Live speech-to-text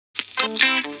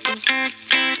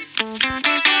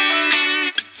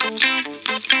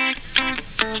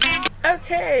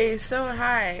Okay, so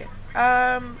hi.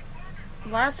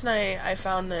 Last night I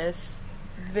found this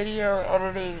video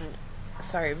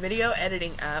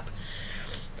editing app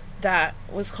that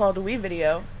was called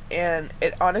WeVideo, and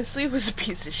it honestly was a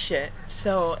piece of shit.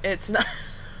 So it's not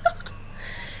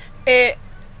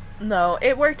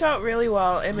it worked out really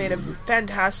well. It made a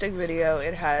fantastic video.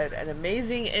 It had an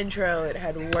amazing intro. It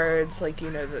had words like,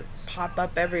 that pop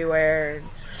up everywhere, and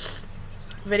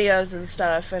videos and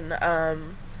stuff, and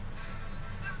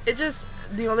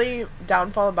the only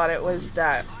downfall about it was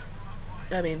that,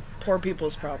 poor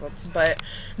people's problems, but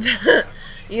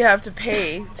you have to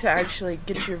pay to actually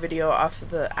get your video off of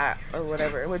the app or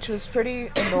whatever, which was pretty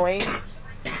annoying,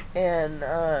 and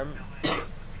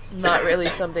not really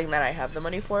something that I have the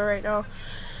money for right now.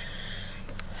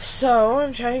 So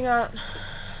I'm trying out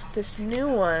this new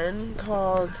one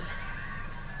called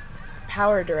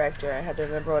Power Director. I had to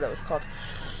remember what it was called.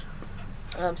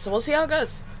 So we'll see how it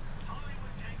goes.